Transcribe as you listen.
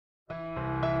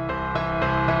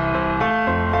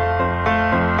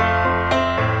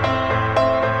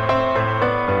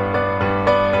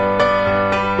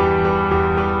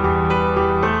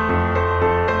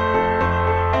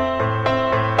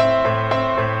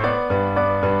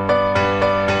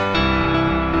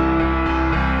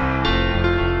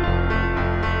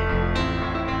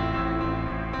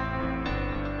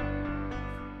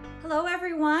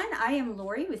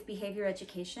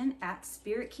Education at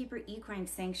Spirit Keeper Equine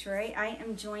Sanctuary. I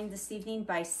am joined this evening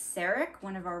by Sarek,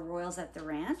 one of our Royals at the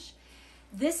Ranch.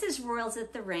 This is Royals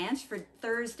at the Ranch for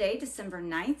Thursday, December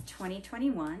 9th,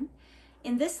 2021.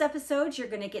 In this episode, you're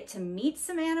going to get to meet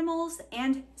some animals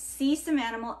and see some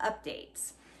animal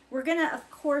updates. We're going to, of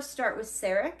course, start with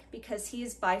Sarek because he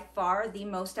is by far the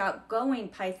most outgoing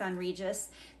Python Regis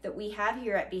that we have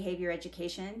here at Behavior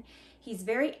Education. He's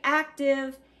very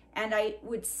active, and I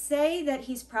would say that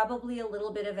he's probably a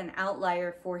little bit of an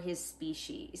outlier for his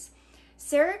species.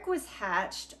 Sarek was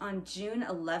hatched on June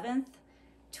 11th,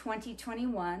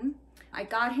 2021. I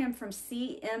got him from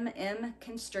CMM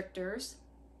Constrictors,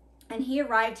 and he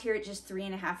arrived here at just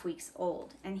 3.5 weeks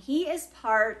old. And he is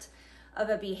part of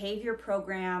a behavior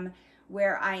program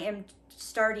where I am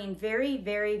starting very,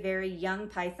 very, very young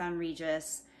Python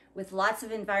Regis with lots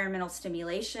of environmental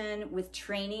stimulation, with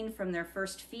training from their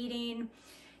first feeding,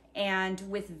 and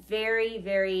with very,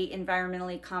 very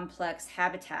environmentally complex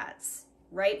habitats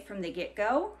right from the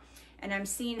get-go. And I'm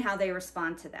seeing how they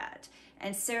respond to that.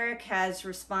 And Sarek has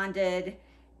responded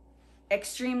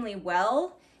extremely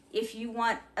well. If you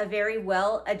want a very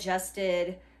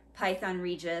well-adjusted Python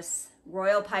Regis,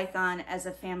 Royal Python as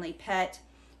a family pet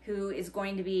who is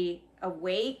going to be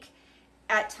awake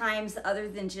at times other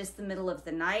than just the middle of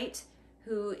the night,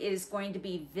 who is going to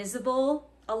be visible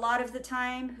a lot of the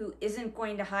time, who isn't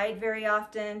going to hide very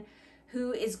often,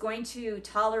 who is going to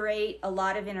tolerate a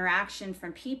lot of interaction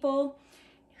from people,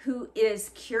 who is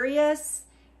curious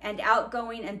and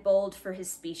outgoing and bold for his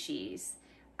species.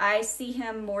 I see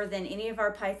him more than any of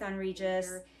our Python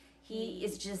Regis. He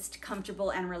is just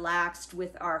comfortable and relaxed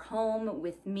with our home,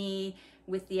 with me,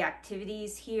 with the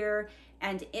activities here.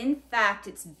 And in fact,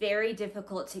 it's very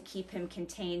difficult to keep him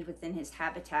contained within his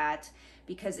habitat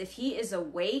because if he is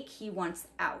awake, he wants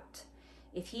out.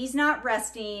 If he's not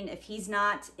resting, if he's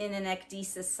not in an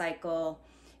ecdysis cycle,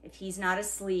 if he's not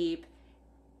asleep,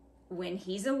 when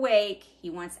he's awake, he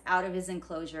wants out of his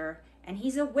enclosure. And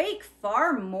he's awake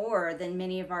far more than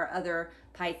many of our other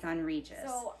Python Regis.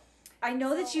 So I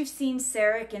know that you've seen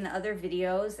Sarek in other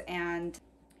videos, and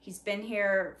he's been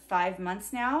here 5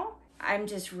 months now. I'm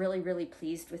just really, really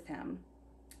pleased with him.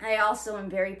 I also am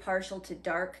very partial to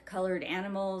dark colored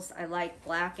animals. I like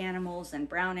black animals and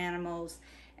brown animals,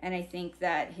 and I think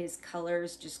that his color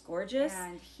is just gorgeous.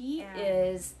 And he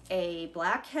is a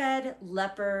blackhead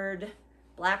leopard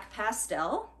black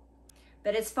pastel.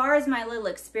 But as far as my little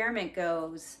experiment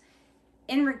goes,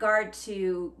 in regard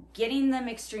to getting them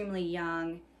extremely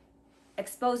young,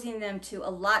 exposing them to a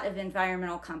lot of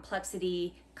environmental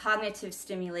complexity, cognitive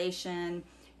stimulation,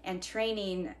 and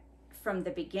training from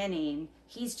the beginning,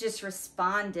 he's just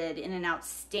responded in an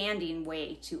outstanding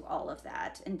way to all of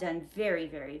that and done very,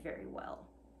 very, very well.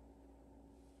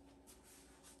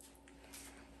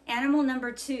 Animal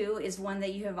number 2 is one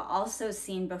that you have also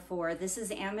seen before. This is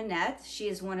Amunet. She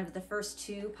is one of the first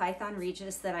 2 Python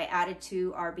Regis that I added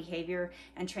to our behavior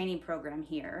and training program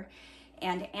here.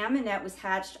 And Amunet was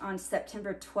hatched on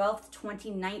September 12th,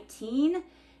 2019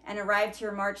 and arrived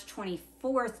here March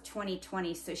 24th,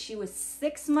 2020. So she was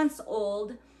 6 months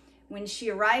old when she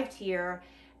arrived here,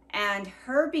 and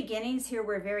her beginnings here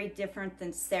were very different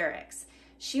than Sarek's.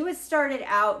 She was started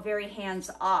out very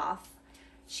hands-off.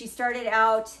 She started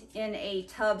out in a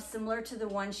tub similar to the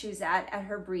one she was at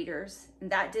her breeders, and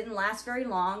that didn't last very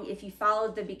long. If you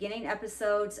followed the beginning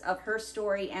episodes of her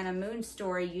story and a Moon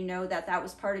story, you know that that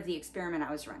was part of the experiment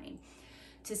I was running,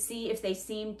 to see if they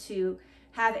seemed to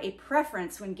have a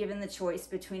preference when given the choice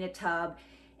between a tub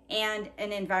and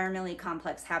an environmentally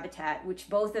complex habitat, which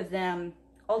both of them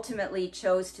ultimately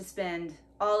chose to spend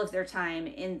all of their time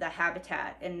in the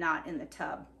habitat and not in the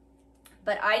tub.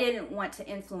 But I didn't want to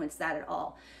influence that at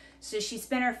all. So she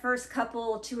spent her first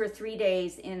couple, 2 or 3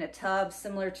 days in a tub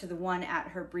similar to the one at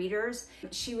her breeders.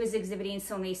 She was exhibiting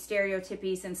so many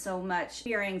stereotypies and so much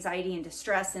fear, anxiety, and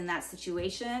distress in that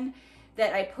situation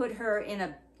that I put her in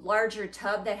a larger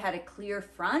tub that had a clear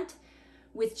front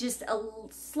with just a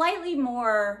slightly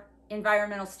more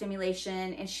environmental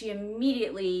stimulation, and she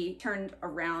immediately turned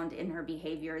around in her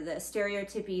behavior. The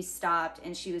stereotypies stopped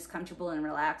and she was comfortable and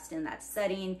relaxed in that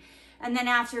setting. And then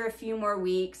after a few more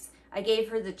weeks, I gave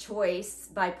her the choice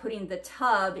by putting the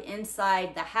tub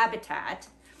inside the habitat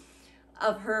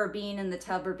of her being in the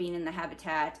tub or being in the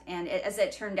habitat. And as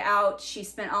it turned out, she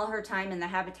spent all her time in the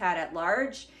habitat at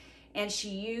large, and she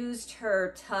used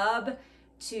her tub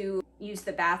to use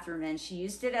the bathroom in. She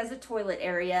used it as a toilet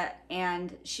area,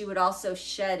 and she would also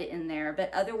shed in there.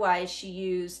 But otherwise, she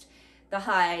used the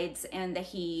hides and the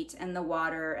heat and the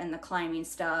water and the climbing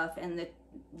stuff and the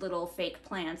little fake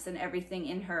plants and everything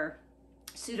in her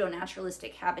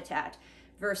pseudo-naturalistic habitat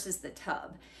versus the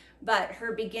tub. but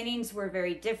her beginnings were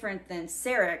very different than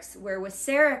Sarek's, where with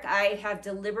Sarek, I have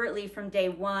deliberately from day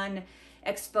one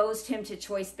exposed him to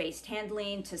choice-based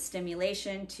handling, to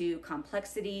stimulation, to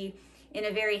complexity in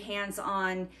a very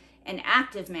hands-on and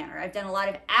active manner. I've done a lot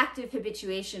of active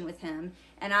habituation with him,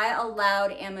 and I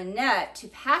allowed Amunet to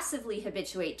passively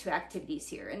habituate to activities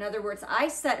here. In other words, I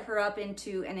set her up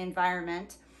into an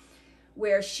environment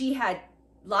where she had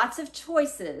lots of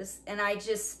choices, and I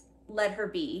just let her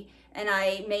be, and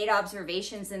I made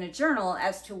observations in a journal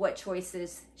as to what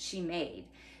choices she made.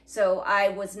 So I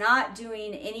was not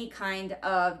doing any kind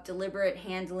of deliberate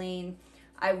handling.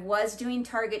 I was doing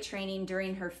target training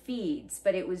during her feeds,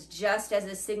 but it was just as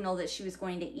a signal that she was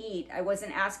going to eat. I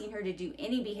wasn't asking her to do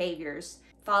any behaviors,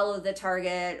 follow the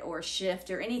target or shift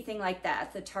or anything like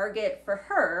that. The target for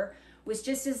her was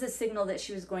just as a signal that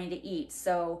she was going to eat.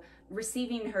 So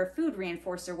receiving her food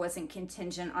reinforcer wasn't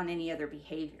contingent on any other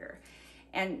behavior.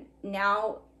 And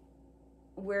now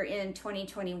we're in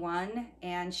 2021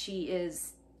 and she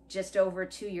is just over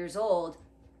 2 years old,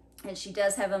 and she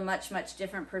does have a much, much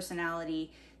different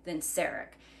personality than Sarek.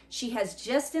 She has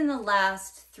just in the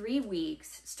last 3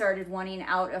 weeks started wanting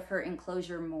out of her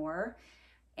enclosure more,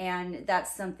 and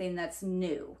that's something that's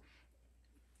new.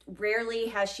 Rarely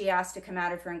has she asked to come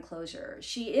out of her enclosure.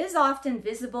 She is often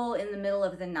visible in the middle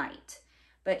of the night,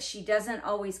 but she doesn't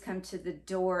always come to the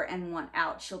door and want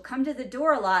out. She'll come to the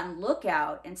door a lot and look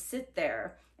out and sit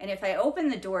there. And if I open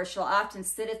the door, she'll often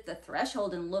sit at the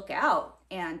threshold and look out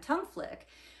and tongue flick.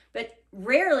 But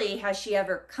rarely has she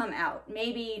ever come out.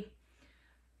 Maybe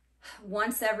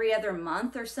once every other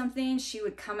month or something, she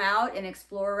would come out and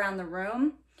explore around the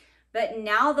room. But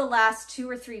now the last 2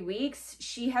 or 3 weeks,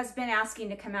 she has been asking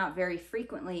to come out very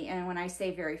frequently. And when I say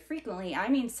very frequently, I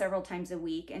mean several times a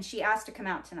week. And she asked to come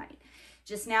out tonight.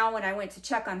 Just now when I went to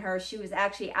check on her, she was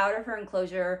actually out of her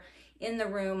enclosure in the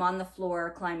room on the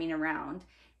floor climbing around.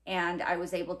 And I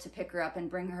was able to pick her up and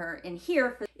bring her in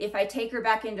here. If I take her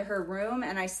back into her room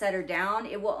and I set her down,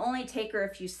 it will only take her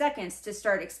a few seconds to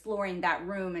start exploring that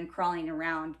room and crawling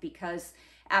around, because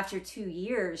after 2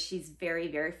 years, she's very,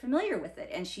 very familiar with it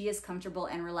and she is comfortable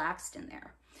and relaxed in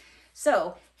there.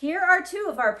 So here are 2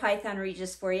 of our Python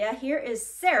Regis for you. Here is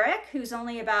Sarek, who's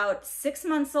only about 6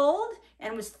 months old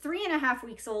and was 3.5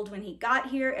 weeks old when he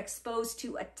got here, exposed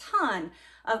to a ton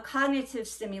of cognitive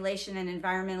stimulation and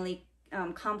environmentally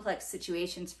complex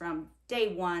situations from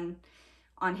day one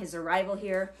on his arrival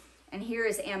here. And here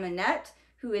is Amunet,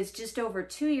 who is just over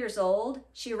 2 years old.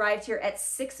 She arrived here at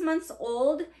 6 months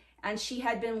old, and she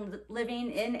had been living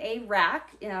in a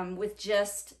rack with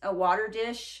just a water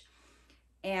dish,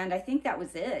 and I think that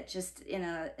was it, just in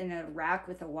a rack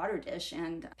with a water dish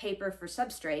and paper for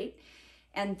substrate.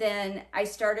 And then I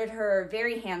started her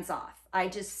very hands-off. I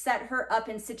just set her up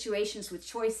in situations with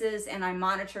choices, and I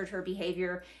monitored her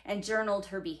behavior and journaled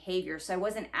her behavior. So I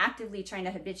wasn't actively trying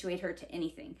to habituate her to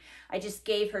anything. I just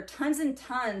gave her tons and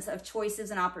tons of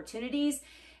choices and opportunities,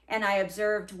 and I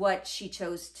observed what she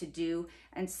chose to do.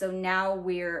 And so now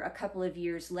we're a couple of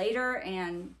years later,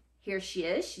 and here she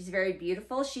is. She's very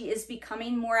beautiful. She is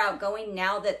becoming more outgoing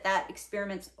now that that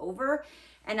experiment's over,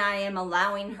 and I am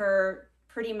allowing her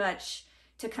pretty much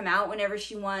to come out whenever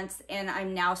she wants, and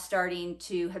I'm now starting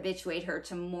to habituate her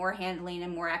to more handling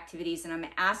and more activities, and I'm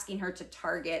asking her to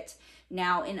target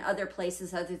now in other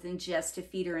places other than just to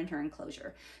feed her in her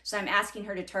enclosure. So I'm asking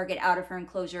her to target out of her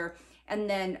enclosure, and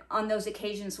then on those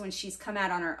occasions when she's come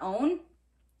out on her own,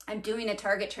 I'm doing a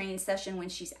target training session when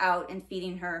she's out and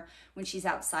feeding her when she's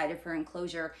outside of her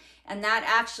enclosure. And that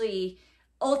actually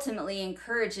ultimately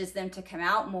encourages them to come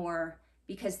out more,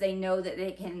 because they know that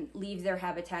they can leave their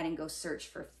habitat and go search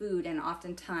for food and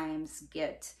oftentimes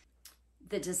get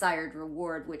the desired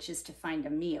reward, which is to find a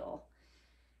meal.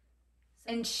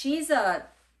 And she's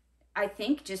I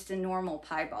think just a normal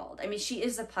piebald. I mean, she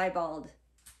is a piebald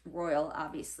royal,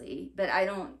 obviously, but I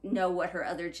don't know what her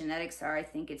other genetics are. I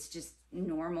think it's just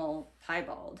normal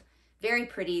piebald. Very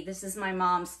pretty. This is my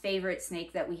mom's favorite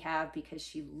snake that we have because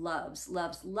she loves,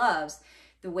 loves, loves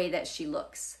the way that she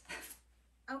looks.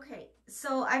 Okay,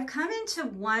 so I've come into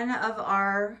one of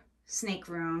our snake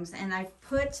rooms and I've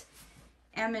put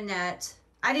Amunet.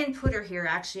 I didn't put her here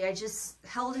actually, I just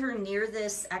held her near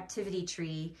this activity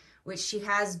tree, which she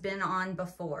has been on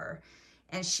before,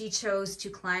 and she chose to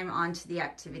climb onto the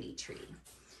activity tree.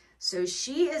 So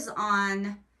she is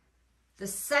on the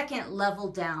second level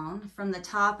down from the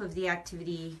top of the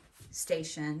activity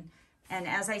station. And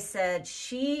as I said,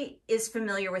 she is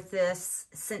familiar with this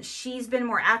since she's been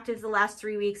more active the last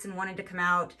 3 weeks and wanted to come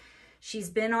out. She's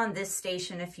been on this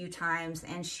station a few times,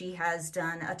 and she has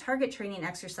done a target training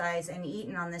exercise and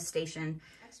eaten on this station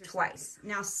twice.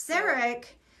 Now, Sarek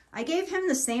I gave him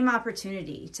the same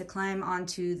opportunity to climb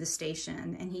onto the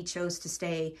station, and he chose to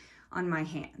stay on my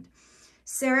hand.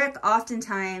 Sarek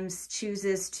oftentimes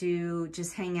chooses to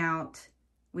just hang out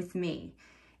with me,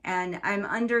 and I'm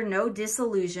under no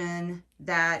disillusion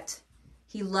that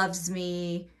he loves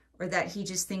me or that he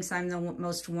just thinks I'm the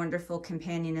most wonderful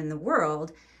companion in the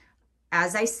world.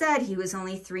 As I said, he was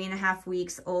only 3.5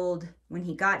 weeks old when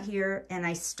he got here, and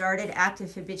I started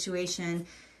active habituation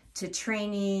to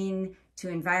training, to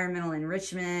environmental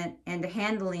enrichment, and to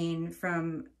handling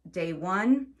from day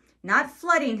one. Not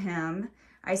flooding him.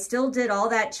 I still did all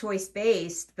that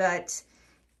choice-based, but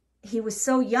he was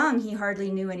so young, he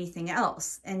hardly knew anything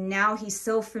else. And now he's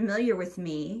so familiar with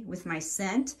me, with my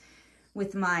scent,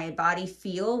 with my body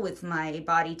feel, with my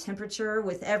body temperature,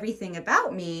 with everything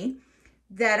about me,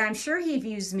 that I'm sure he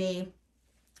views me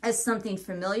as something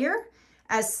familiar,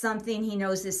 as something he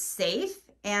knows is safe.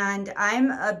 And I'm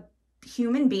a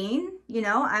human being, you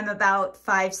know, I'm about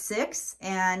 5'6",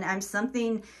 and I'm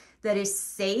something that is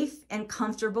safe and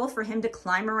comfortable for him to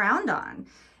climb around on.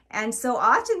 And so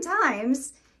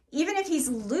oftentimes, even if he's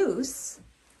loose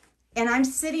and I'm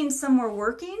sitting somewhere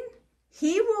working,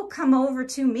 he will come over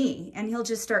to me and he'll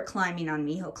just start climbing on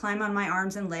me. He'll climb on my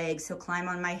arms and legs. He'll climb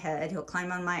on my head. He'll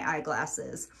climb on my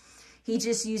eyeglasses. He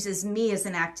just uses me as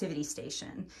an activity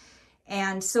station.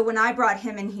 And so when I brought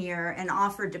him in here and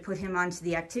offered to put him onto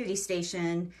the activity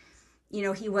station, you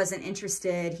know, he wasn't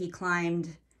interested. He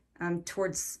climbed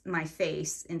towards my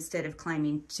face instead of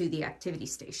climbing to the activity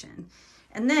station.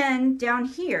 And then down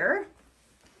here,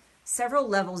 several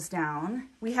levels down,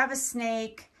 we have a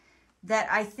snake that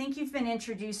I think you've been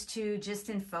introduced to just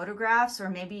in photographs or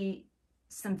maybe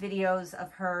some videos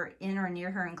of her in or near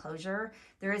her enclosure.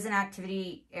 There is an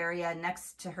activity area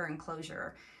next to her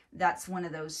enclosure. That's one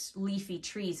of those leafy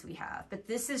trees we have. But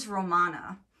this is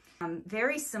Romana,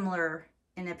 very similar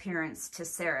in appearance to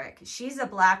Sarek. She's a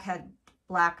blackhead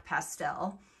black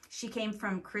pastel. She came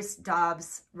from Chris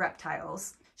Dobbs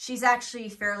Reptiles. She's actually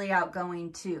fairly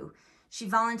outgoing too. She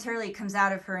voluntarily comes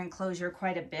out of her enclosure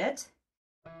quite a bit.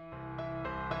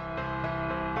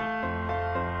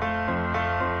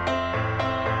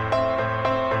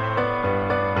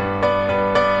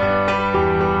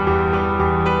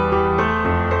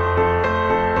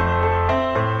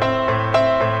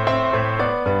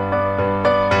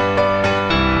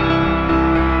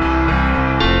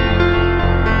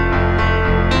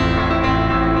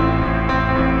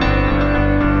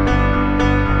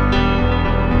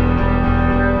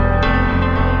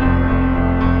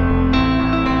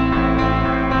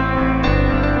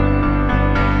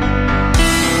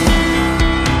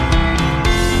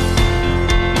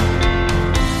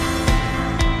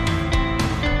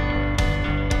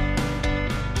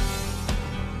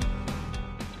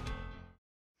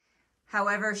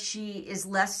 However, she is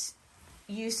less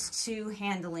used to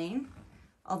handling,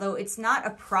 although it's not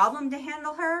a problem to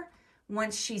handle her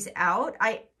once she's out.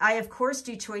 I of course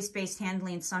do choice-based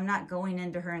handling, so I'm not going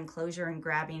into her enclosure and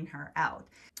grabbing her out.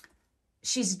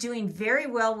 She's doing very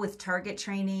well with target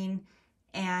training,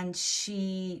 and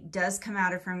she does come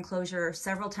out of her enclosure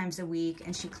several times a week,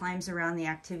 and she climbs around the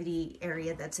activity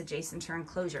area that's adjacent to her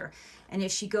enclosure. And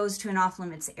if she goes to an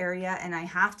off-limits area and I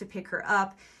have to pick her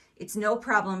up, it's no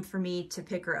problem for me to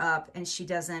pick her up, and she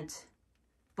doesn't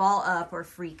ball up or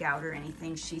freak out or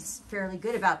anything. She's fairly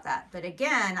good about that. But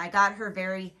again, I got her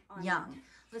very young.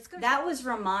 Let's go. That was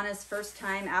Romana's first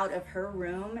time out of her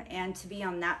room and to be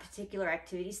on that particular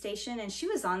activity station, and she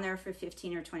was on there for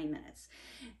 15 or 20 minutes.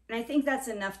 And I think that's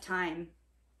enough time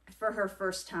for her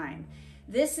first time.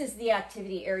 This is the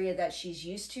activity area that she's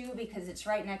used to because it's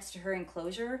right next to her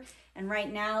enclosure. And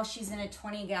right now she's in a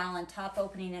 20-gallon top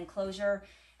opening enclosure.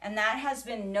 And that has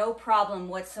been no problem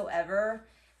whatsoever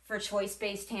for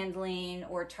choice-based handling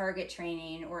or target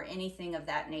training or anything of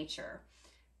that nature.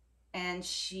 And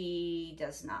she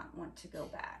does not want to go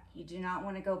back. You do not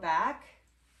want to go back.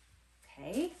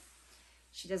 Okay.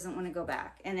 She doesn't want to go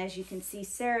back. And as you can see,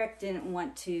 Sarek didn't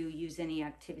want to use any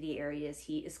activity areas.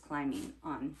 He is climbing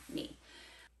on me.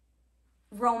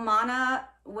 Romana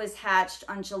was hatched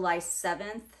on July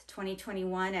 7th,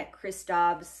 2021 at Chris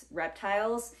Dobbs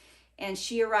Reptiles. And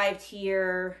she arrived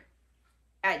here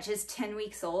at just 10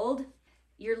 weeks old.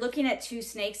 You're looking at two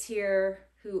snakes here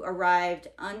who arrived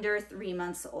under 3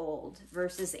 months old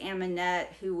versus Amunet,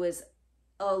 who was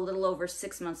a little over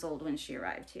 6 months old when she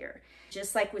arrived here.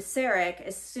 Just like with Sarek,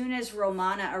 as soon as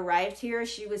Romana arrived here,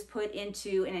 she was put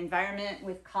into an environment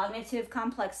with cognitive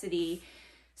complexity,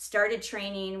 started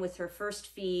training with her first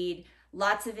feed,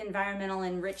 lots of environmental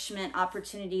enrichment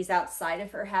opportunities outside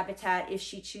of her habitat if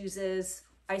she chooses.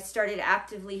 I started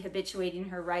actively habituating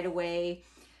her right away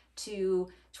to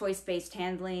choice-based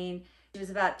handling. She was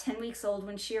about 10 weeks old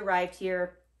when she arrived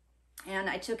here, and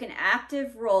I took an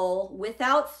active role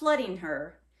without flooding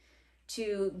her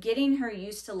to getting her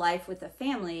used to life with a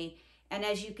family. And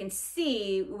as you can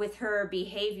see with her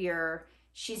behavior,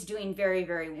 she's doing very,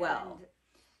 very well.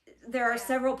 There are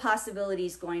several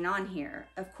possibilities going on here.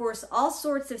 Of course, all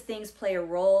sorts of things play a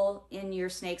role in your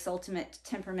snake's ultimate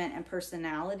temperament and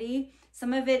personality.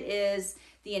 Some of it is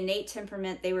the innate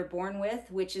temperament they were born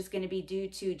with, which is going to be due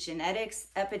to genetics,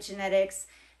 epigenetics,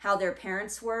 how their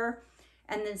parents were.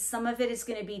 And then some of it is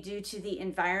going to be due to the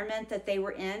environment that they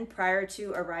were in prior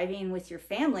to arriving with your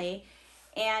family.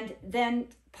 And then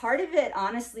part of it,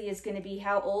 honestly, is going to be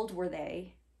how old were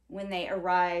they when they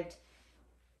arrived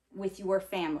with your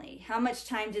family? How much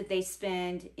time did they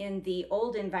spend in the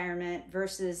old environment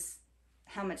versus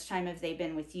how much time have they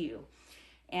been with you?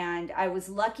 And I was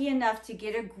lucky enough to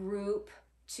get a group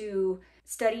to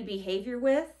study behavior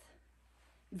with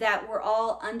that were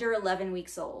all under 11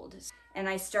 weeks old. And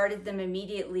I started them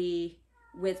immediately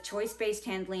with choice-based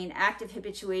handling, active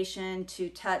habituation to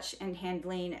touch and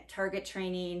handling, target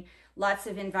training, lots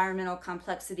of environmental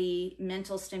complexity,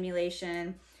 mental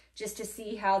stimulation, just to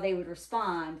see how they would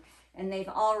respond. And they've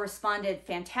all responded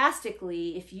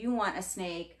fantastically. If you want a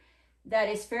snake that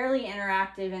is fairly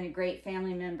interactive and a great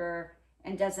family member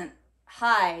and doesn't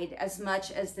hide as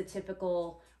much as the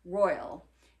typical Royal.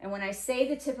 And when I say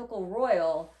the typical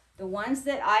Royal, the ones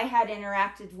that I had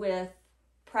interacted with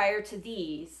prior to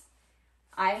these,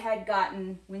 I had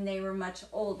gotten when they were much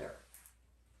older.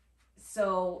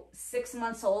 So 6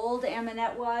 months old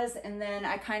Amunet was, and then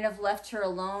I kind of left her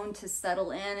alone to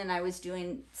settle in, and I was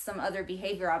doing some other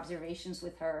behavior observations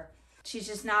with her. She's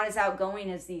just not as outgoing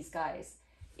as these guys.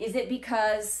 Is it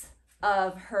because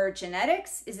of her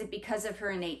genetics? Is it because of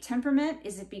her innate temperament?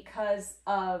 Is it because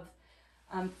of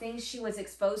things she was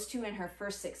exposed to in her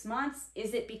first 6 months?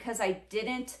 Is it because I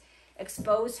didn't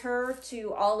expose her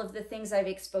to all of the things I've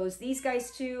exposed these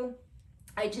guys to?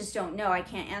 I just don't know. I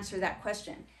can't answer that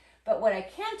question. But what I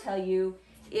can tell you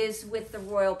is with the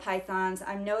Royal Pythons,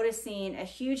 I'm noticing a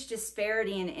huge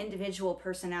disparity in individual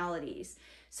personalities.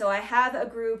 So I have a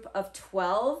group of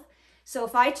 12. So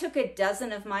if I took a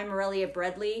dozen of my Morelia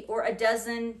Bredli or a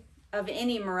dozen of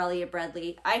any Morelia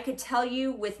Bredli, I could tell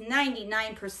you with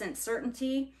 99%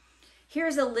 certainty,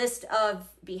 here's a list of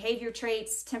behavior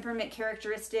traits, temperament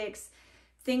characteristics,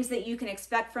 things that you can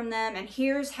expect from them, and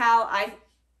here's how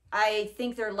I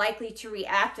think they're likely to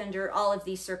react under all of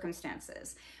these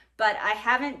circumstances. But I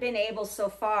haven't been able so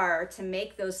far to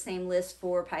make those same lists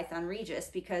for Python Regis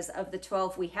because of the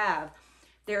 12 we have.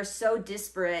 They're so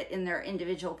disparate in their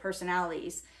individual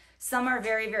personalities. Some are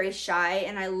very, very shy,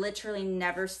 and I literally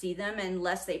never see them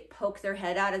unless they poke their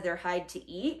head out of their hide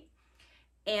to eat.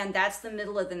 And that's the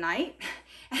middle of the night.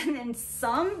 And then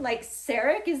some, like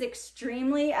Sarek, is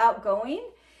extremely outgoing.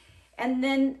 And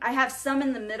then I have some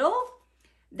in the middle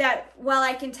that, while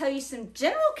I can tell you some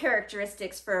general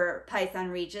characteristics for Python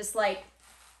Regis, like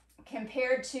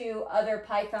compared to other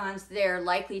pythons, they're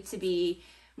likely to be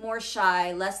more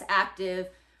shy, less active,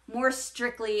 more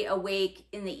strictly awake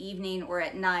in the evening or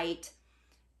at night.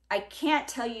 I can't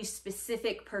tell you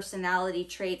specific personality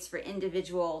traits for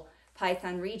individual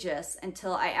Python Regis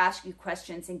until I ask you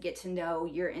questions and get to know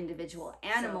your individual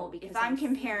animal. So, because if I'm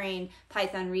comparing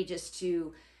Python Regis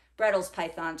to Brettles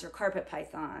pythons or carpet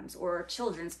pythons or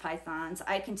children's pythons,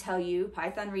 I can tell you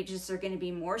Python Regis are going to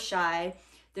be more shy.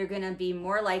 They're going to be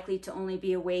more likely to only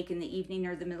be awake in the evening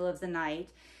or the middle of the night.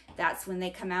 That's when they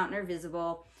come out and are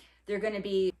visible. They're going to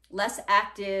be less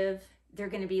active. They're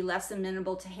going to be less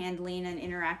amenable to handling and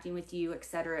interacting with you,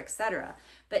 etc., etc.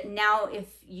 But now if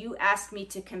you ask me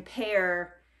to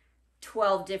compare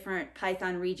 12 different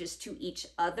Python Regis to each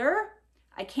other,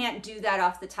 I can't do that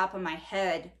off the top of my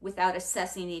head without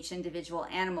assessing each individual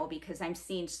animal because I'm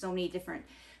seeing so many different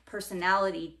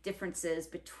personality differences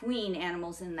between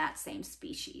animals in that same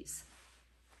species.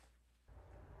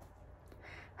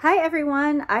 Hi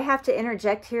everyone, I have to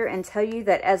interject here and tell you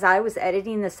that as I was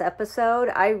editing this episode,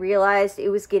 I realized it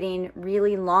was getting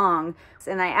really long,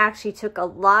 and I actually took a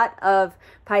lot of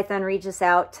Python Regis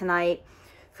out tonight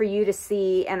for you to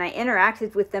see, and I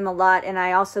interacted with them a lot, and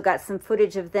I also got some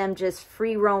footage of them just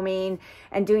free roaming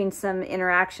and doing some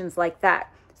interactions like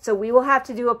that. So we will have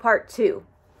to do a part 2.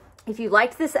 If you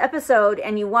liked this episode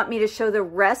and you want me to show the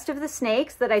rest of the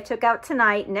snakes that I took out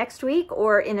tonight next week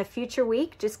or in a future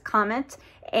week, just comment.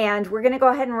 And we're going to go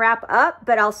ahead and wrap up,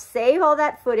 but I'll save all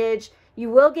that footage.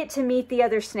 You will get to meet the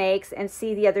other snakes and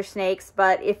see the other snakes,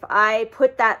 but if I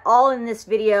put that all in this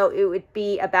video, it would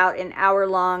be about an hour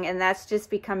long, and that's just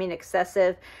becoming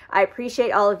excessive. I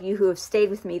appreciate all of you who have stayed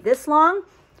with me this long.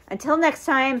 Until next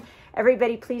time,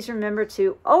 Everybody, please remember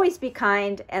to always be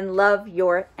kind and love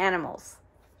your animals.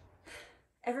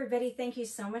 Everybody, thank you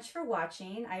so much for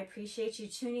watching. I appreciate you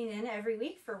tuning in every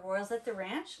week for Royals at the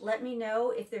Ranch. Let me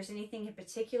know if there's anything in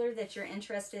particular that you're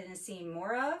interested in seeing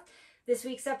more of. This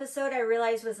week's episode, I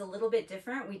realized, was a little bit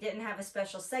different. We didn't have a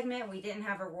special segment. We didn't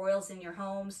have a Royals in your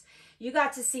homes. You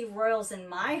got to see Royals in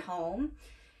my home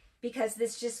because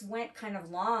this just went kind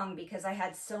of long because I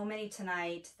had so many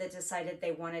tonight that decided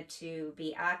they wanted to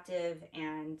be active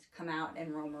and come out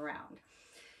and roam around.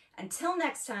 Until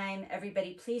next time,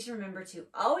 everybody, please remember to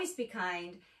always be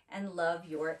kind and love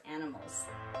your animals.